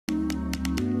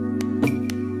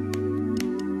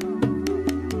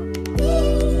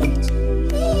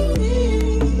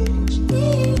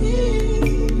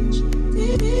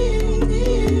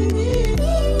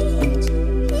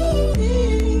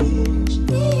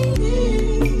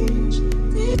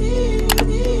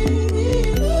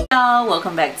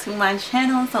welcome back to my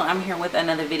channel. So I'm here with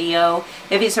another video.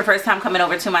 If it's your first time coming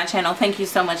over to my channel, thank you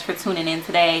so much for tuning in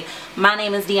today. My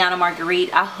name is Deanna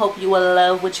Marguerite. I hope you will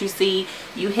love what you see.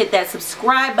 You hit that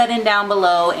subscribe button down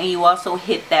below, and you also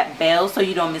hit that bell so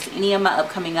you don't miss any of my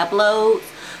upcoming uploads.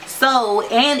 So,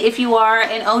 and if you are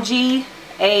an OG,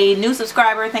 a new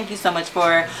subscriber, thank you so much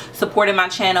for supporting my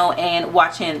channel and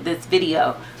watching this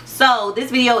video. So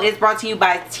this video is brought to you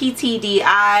by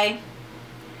TTDEye.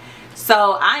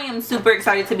 So I am super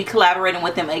excited to be collaborating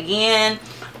with them again.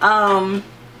 I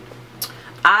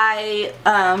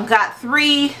got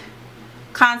 3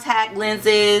 contact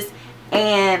lenses,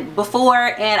 and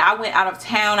I went out of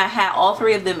town, I had all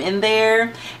 3 of them in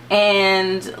there,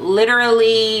 and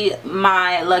literally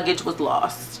my luggage was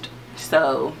lost.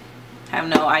 So I have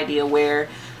no idea where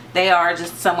they are,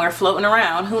 just somewhere floating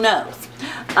around, who knows.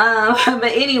 But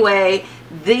anyway,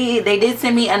 they did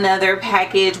send me another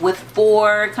package with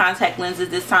 4 contact lenses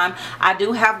this time. I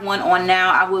do have one on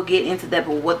now. I will get into that,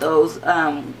 but what those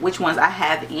which ones I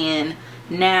have in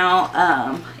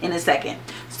now in a second.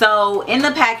 So in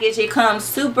the package it comes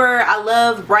super, I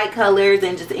love bright colors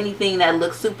and just anything that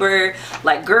looks super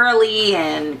like girly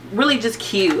and really just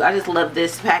cute. I just love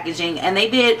this packaging, and they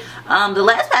did the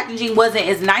last packaging wasn't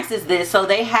as nice as this, so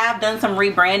they have done some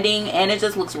rebranding and it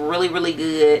just looks really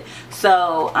good.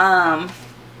 So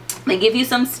they give you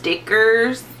some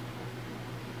stickers.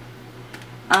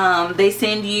 They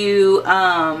send you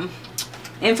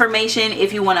information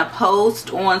if you want to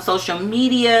post on social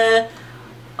media,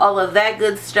 all of that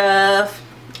good stuff,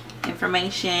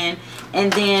 information.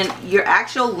 And then your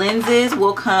actual lenses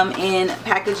will come in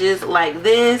packages like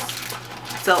this.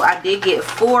 So I did get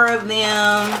 4 of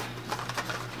them,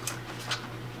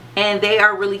 and they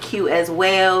are really cute as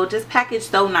well, just packaged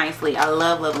so nicely. I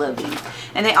love these.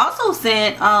 And they also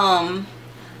sent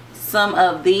some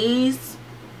of these.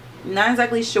 Not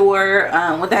exactly sure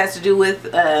what that has to do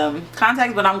with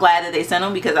contacts, but I'm glad that they sent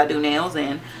them because I do nails,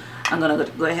 and I'm gonna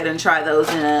go ahead and try those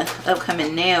in a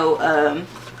upcoming nail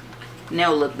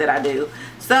look that I do.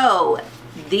 So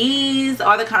these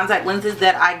are the contact lenses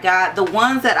that I got. The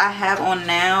ones that I have on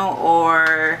now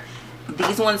are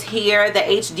these ones here, the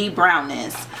HD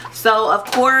brownness. So of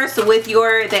course with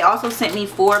they also sent me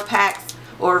 4 packs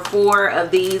or 4 of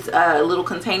these little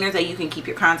containers that you can keep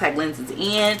your contact lenses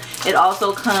in. It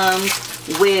also comes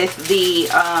with the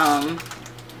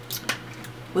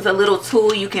with a little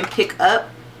tool you can pick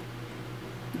up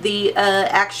the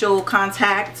actual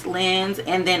contact lens,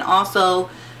 and then also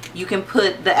you can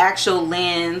put the actual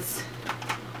lens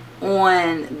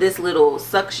on this little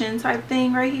suction type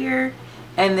thing right here,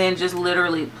 and then just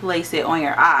literally place it on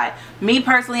your eye. Me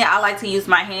personally, I like to use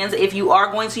my hands. If you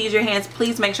are going to use your hands,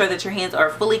 please make sure that your hands are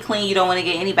fully clean. You don't want to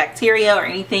get any bacteria or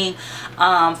anything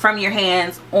from your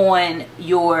hands on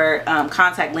your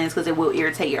contact lens, because it will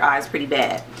irritate your eyes pretty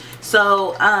bad.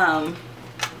 So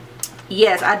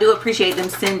yes, I do appreciate them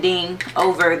sending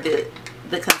over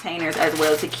the containers as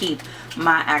well to keep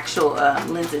my actual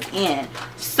lenses in.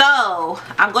 So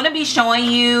I'm going to be showing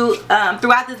you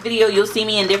throughout this video, you'll see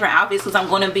me in different outfits, because I'm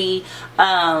going to be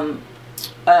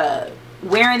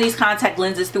wearing these contact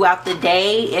lenses throughout the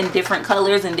day in different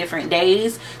colors and different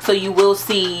days. So you will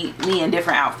see me in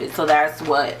different outfits. So that's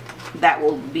what that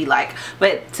will be like.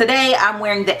 But today I'm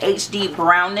wearing the HD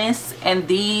brownness, and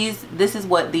this is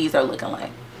what these are looking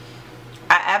like.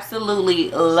 I absolutely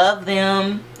love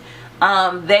them.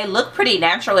 They look pretty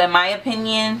natural in my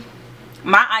opinion.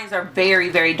 My eyes are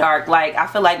very dark. Like, I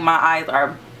feel like my eyes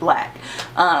are black.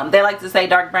 They like to say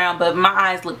dark brown, but my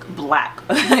eyes look black.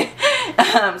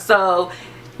 So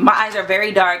my eyes are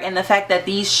very dark, and the fact that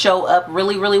these show up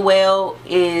really well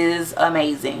is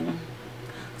amazing.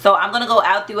 So I'm gonna go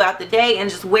out throughout the day and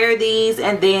just wear these,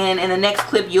 and then in the next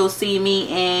clip you'll see me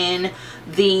in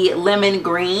the lemon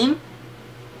green,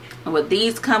 what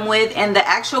these come with. And the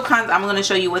actual I'm going to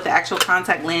show you what the actual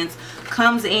contact lens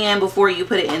comes in before you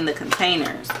put it in the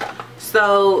containers.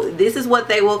 So this is what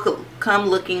they will come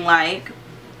looking like,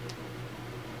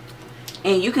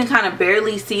 and you can kind of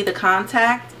barely see the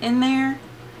contact in there,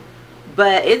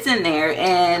 but it's in there,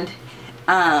 and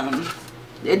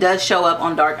it does show up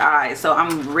on dark eyes. So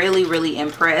I'm really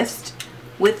impressed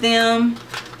with them.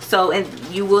 So, and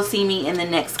you will see me in the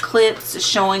next clips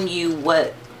showing you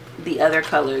what the other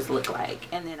colors look like.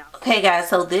 And then okay guys,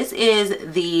 so this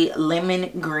is the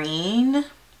lemon green.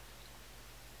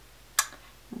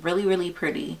 Really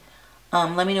pretty.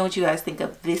 Let me know what you guys think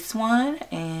of this one,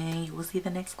 and you will see the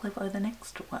next clip of the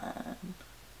next one.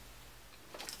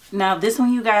 Now this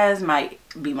one, you guys, might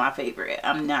be my favorite.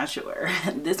 I'm not sure.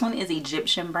 This one is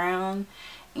Egyptian brown,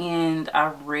 and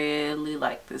I really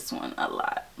like this one a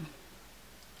lot.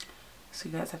 So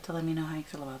you guys have to let me know how you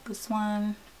feel about this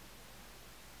one.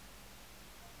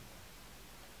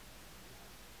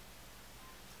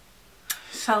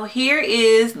 So here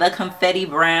is the confetti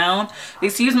brown.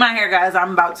 Excuse my hair, guys.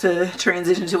 I'm about to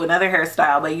transition to another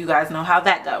hairstyle, but you guys know how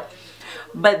that goes.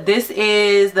 But this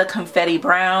is the confetti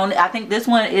brown. I think this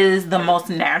one is the most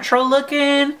natural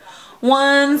looking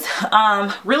ones.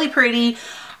 Really pretty.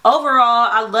 Overall,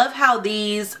 I love how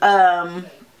these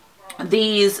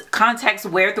contacts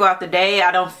wear throughout the day.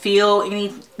 I don't feel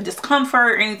any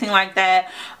discomfort or anything like that.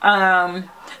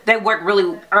 They work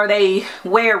really, or they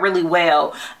wear really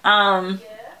well.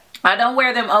 I don't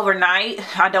wear them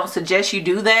overnight. I don't suggest you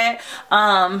do that.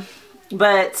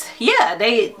 But yeah,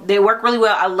 they work really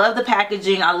well. I love the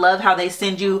packaging. I love how they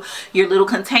send you your little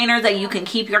containers that you can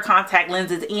keep your contact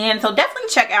lenses in. So definitely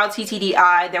check out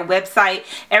TTDEye, their website.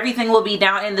 Everything will be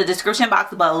down in the description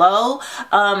box below.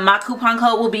 My coupon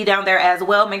code will be down there as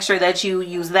well. Make sure that you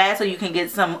use that so you can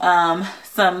get some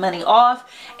money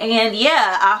off. And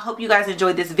yeah, I hope you guys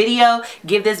enjoyed this video.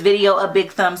 Give this video a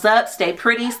big thumbs up. Stay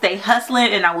pretty, stay hustling,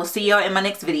 and I will see y'all in my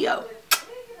next video.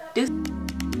 Deuces.